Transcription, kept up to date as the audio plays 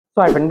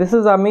So, I friend, this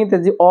is Amit.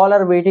 As you all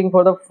are waiting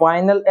for the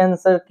final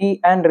answer key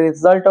and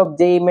result of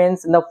JEE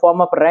Mains in the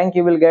form of rank,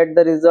 you will get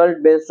the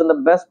result based on the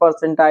best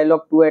percentile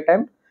of 2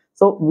 attempts.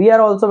 So, we are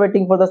also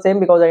waiting for the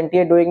same because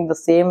NTA doing the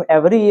same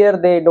every year.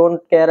 They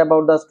don't care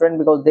about the student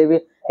because they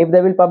will, if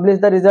they will publish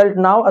the result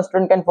now, a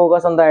student can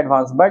focus on the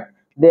advance. But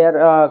they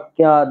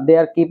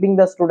are keeping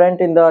the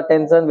student in the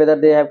tension whether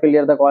they have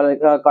cleared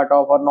the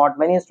cutoff or not.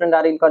 Many students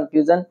are in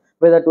confusion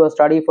whether to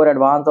study for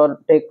advance or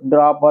take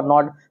drop or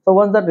not. So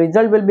once the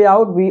result will be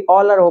out, we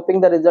all are hoping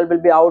the result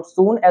will be out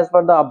soon as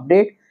per the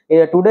update.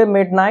 Today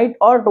midnight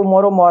or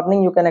tomorrow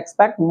morning you can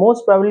expect.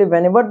 Most probably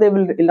whenever they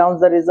will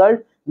announce the result,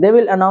 they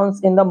will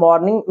announce in the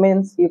morning,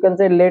 means you can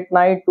say late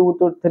night 2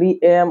 to 3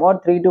 a.m. or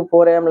 3 to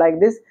 4 a.m. like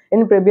this.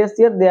 In previous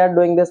year they are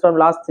doing this from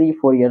last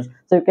 3-4 years,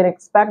 so you can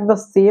expect the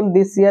same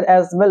this year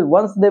as well.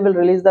 Once they will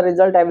release the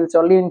result, I will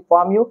surely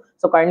inform you.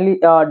 So kindly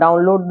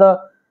download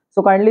the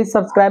so kindly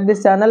subscribe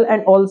this channel.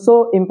 And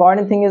also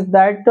important thing is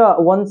that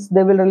once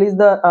they will release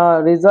the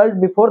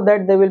result, before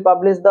that they will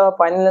publish the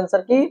final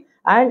answer key,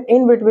 and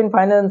in between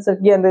final answer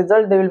key and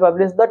result they will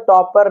publish the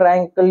topper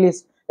rank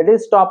list. It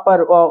is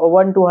topper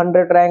 1 to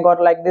 100 rank or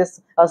like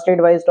this, a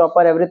state wise topper,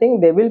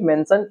 everything they will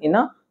mention in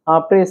a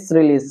press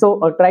release.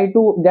 So try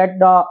to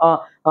get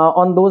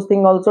on those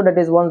things also. That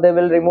is, once they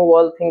will remove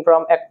all thing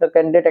from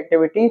candidate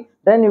activity,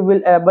 then you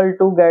will able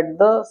to get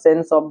the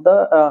sense of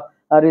the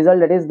result.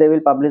 That is, they will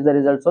publish the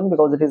result soon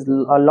because it is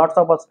lots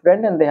of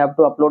student and they have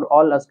to upload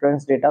all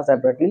students data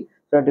separately,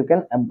 so that you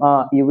can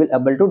you will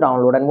able to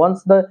download. And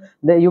once the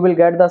you will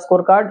get the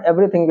scorecard,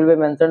 everything will be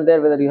mentioned there,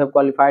 whether you have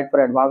qualified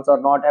for advance or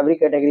not. Every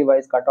category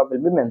wise cutoff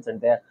will be mentioned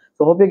there.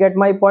 So hope you get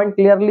my point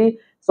clearly.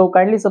 So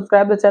kindly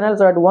subscribe the channel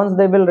so that once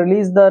they will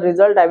release the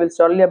result, I will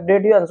surely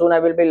update you, and soon I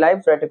will be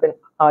live so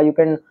that you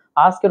can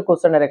ask your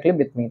question directly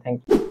with me.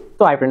 Thank you.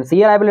 So hi friends,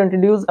 here I will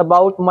introduce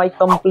about my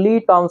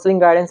complete counseling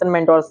guidance and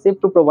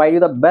mentorship to provide you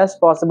the best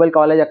possible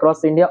college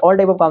across India. All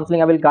type of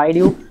counseling I will guide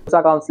you.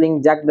 JOSAA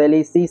Counselling, JAC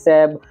Delhi,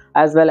 CSAB,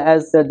 as well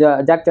as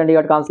JAC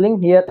Chandigarh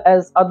Counselling. Here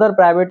as other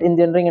private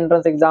engineering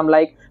entrance exam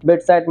like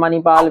BITSAT,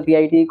 Manipal,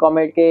 PIT,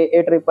 Comet K,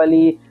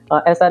 AEEE,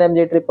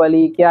 SRMJ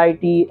EEE,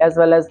 KIT, as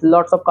well as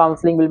lots of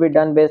counseling will be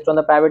done based on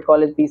the private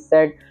college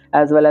PSET,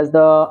 as well as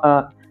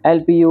the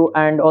LPU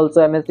and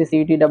also MST,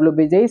 CET,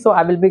 WBJ. So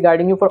I will be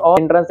guiding you for all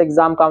entrance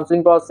exam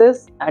counseling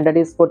process, and that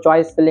is for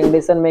choice filling,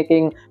 decision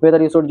making,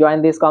 whether you should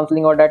join this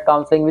counseling or that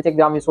counseling, which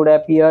exam you should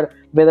appear,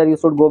 whether you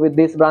should go with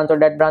this branch or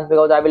that branch,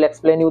 because I will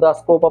explain you the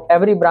scope of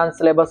every branch,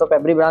 syllabus of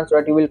every branch, so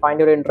that you will find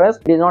your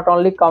interest. It is not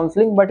only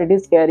counseling but it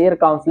is career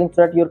counseling,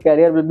 so that your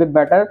career will be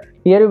better.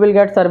 Here you will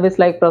get service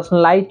like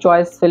personalized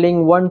choice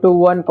filling,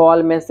 one-to-one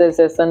call, message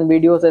session,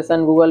 video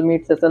session, Google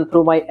Meet session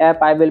through my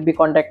app. I will be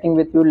contacting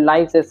with you,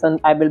 live session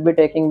I will be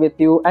taking with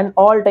you, and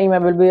all time I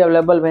will be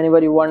available.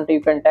 Whenever you want,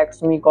 you can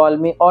text me, call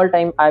me, all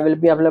time I will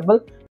be available.